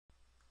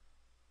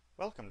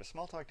Welcome to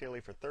Smalltalk Daily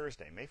for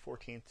Thursday, May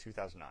 14th,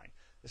 2009.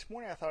 This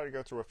morning I thought I'd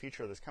go through a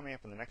feature that's coming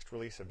up in the next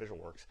release of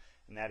VisualWorks,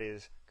 and that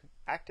is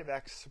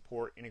ActiveX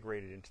support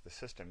integrated into the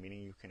system,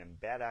 meaning you can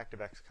embed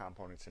ActiveX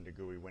components into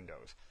GUI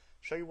windows.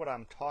 To show you what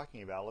I'm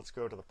talking about, let's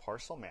go to the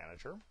Parcel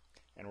Manager,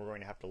 and we're going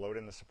to have to load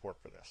in the support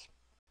for this.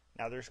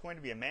 Now there's going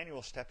to be a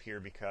manual step here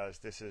because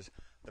this is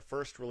the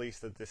first release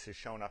that this has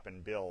shown up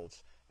in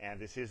builds, and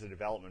this is a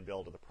development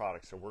build of the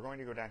product. So we're going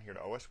to go down here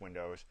to OS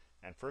Windows,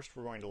 and first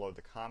we're going to load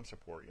the COM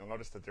support. You'll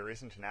notice that there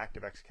isn't an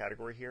ActiveX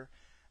category here,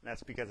 and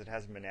that's because it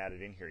hasn't been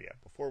added in here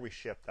yet. Before we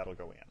ship, that'll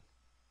go in.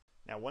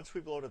 Now once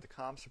we've loaded the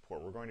COM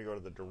support, we're going to go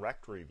to the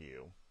Directory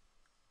view,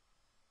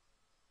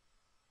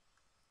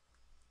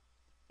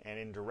 and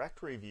in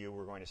Directory view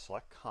we're going to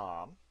select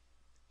COM,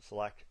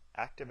 select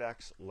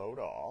ActiveX Load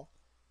All,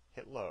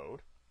 hit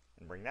load,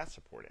 and bring that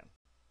support in.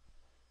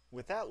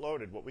 With that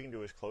loaded, what we can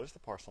do is close the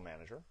Parcel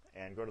Manager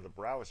and go to the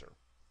browser.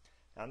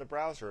 Now in the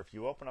browser, if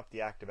you open up the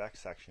ActiveX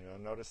section, you'll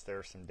notice there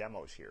are some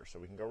demos here. So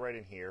we can go right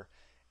in here,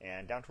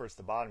 and down towards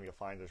the bottom you'll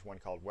find there's one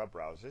called Web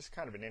Browser. This is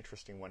kind of an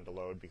interesting one to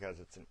load because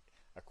it's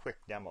a quick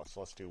demo. So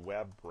let's do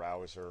Web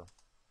Browser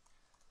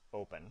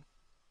Open,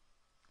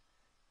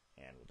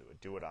 and we'll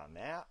do it on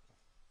that.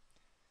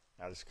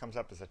 Now this comes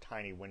up as a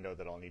tiny window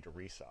that I'll need to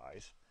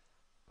resize,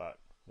 but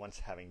once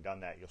having done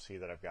that, you'll see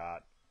that I've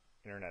got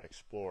Internet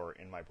Explorer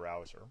in my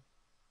browser,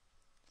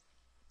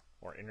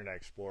 or Internet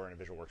Explorer in a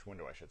VisualWorks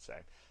window, I should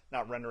say.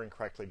 Not rendering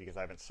correctly because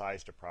I haven't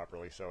sized it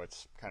properly, so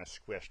it's kind of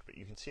squished, but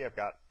you can see I've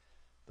got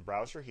the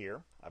browser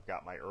here, I've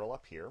got my URL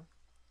up here,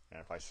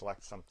 and if I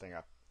select something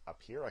up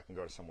here, I can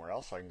go to somewhere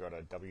else. So I can go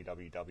to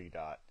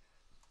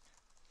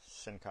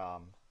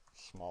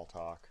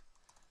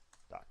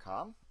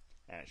www.syncomsmalltalk.com,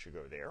 and it should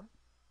go there.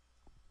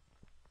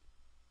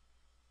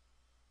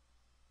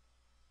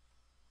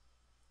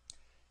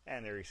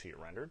 And there you see it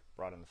rendered.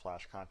 Brought in the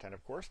Flash content,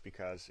 of course,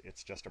 because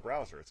it's just a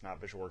browser. It's not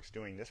VisualWorks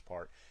doing this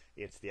part.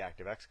 It's the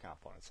ActiveX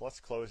component. So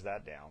let's close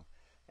that down.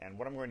 And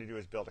what I'm going to do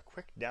is build a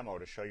quick demo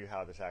to show you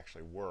how this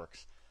actually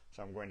works.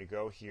 So I'm going to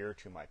go here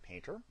to my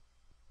painter,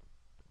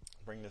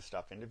 bring this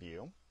stuff into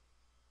view,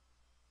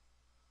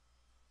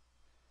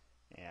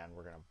 and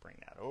we're going to bring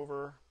that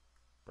over,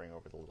 bring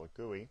over the little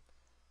GUI,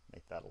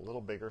 make that a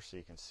little bigger so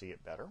you can see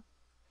it better.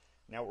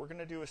 Now what we're going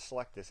to do is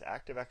select this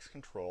ActiveX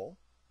control,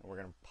 and we're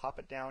going to pop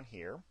it down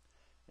here.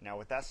 And now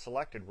with that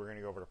selected, we're going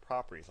to go over to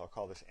Properties. I'll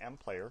call this M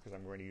Player because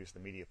I'm going to use the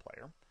media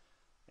player.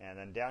 And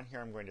then down here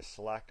I'm going to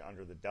select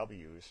under the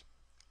W's,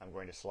 I'm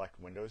going to select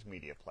Windows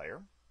Media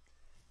Player,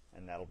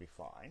 and that'll be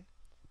fine.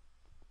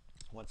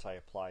 Once I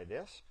apply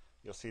this,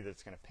 you'll see that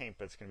it's going to paint,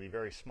 but it's going to be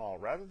very small.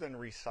 Rather than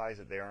resize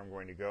it there, I'm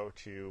going to go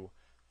to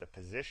the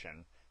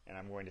position, and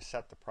I'm going to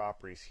set the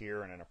properties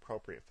here in an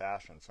appropriate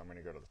fashion. So I'm going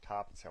to go to the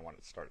top and say I want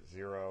it to start at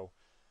 0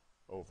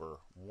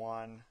 over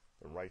 1.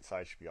 The right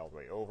side should be all the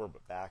way over,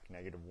 but back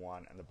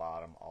 -1, and the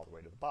bottom all the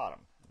way to the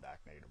bottom, and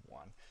back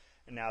 -1.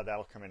 And now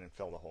that'll come in and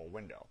fill the whole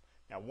window.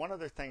 Now one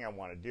other thing I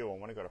want to do, I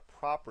want to go to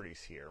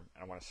Properties here,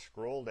 and I want to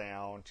scroll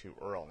down to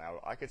URL. Now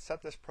I could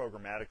set this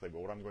programmatically,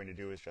 but what I'm going to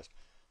do is just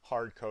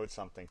hard code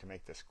something to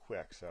make this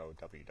quick. So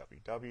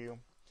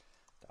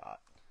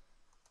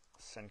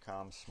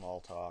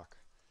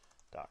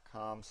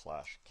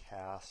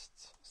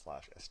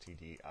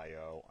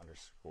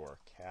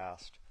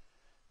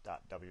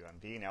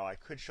 .wmd. Now I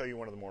could show you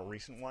one of the more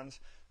recent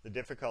ones. The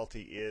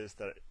difficulty is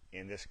that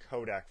in this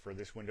codec for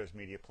this Windows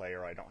Media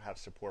Player, I don't have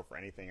support for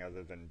anything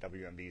other than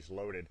WMDs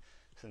loaded,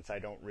 since I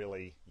don't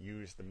really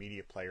use the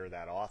media player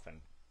that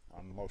often.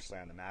 I'm mostly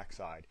on the Mac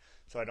side,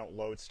 so I don't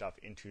load stuff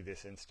into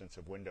this instance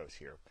of Windows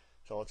here.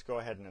 So let's go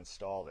ahead and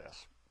install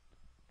this.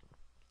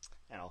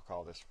 And I'll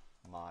call this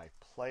My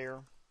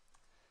Player,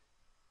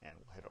 and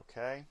we'll hit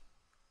OK.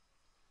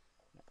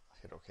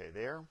 Hit OK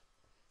there.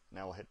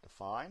 Now we'll hit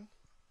Define.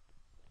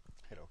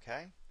 Hit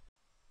OK.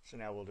 So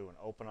now we'll do an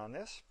open on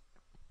this.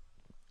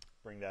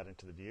 Bring that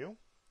into the view.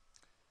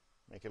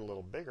 Make it a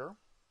little bigger.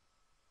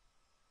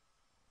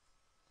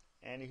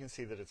 And you can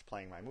see that it's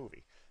playing my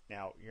movie.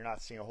 Now you're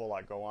not seeing a whole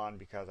lot go on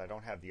because I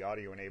don't have the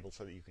audio enabled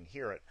so that you can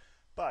hear it.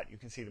 But you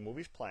can see the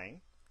movie's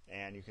playing,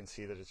 and you can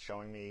see that it's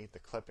showing me the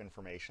clip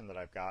information that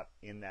I've got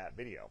in that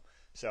video.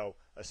 So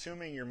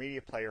assuming your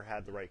media player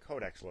had the right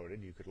codecs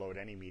loaded, you could load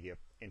any media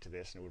into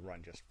this and it would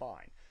run just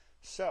fine.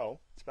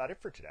 So that's about it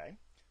for today.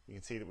 You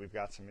can see that we've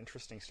got some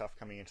interesting stuff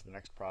coming into the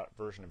next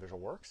version of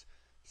VisualWorks.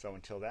 So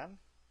until then,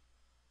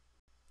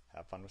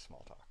 have fun with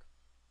Smalltalk.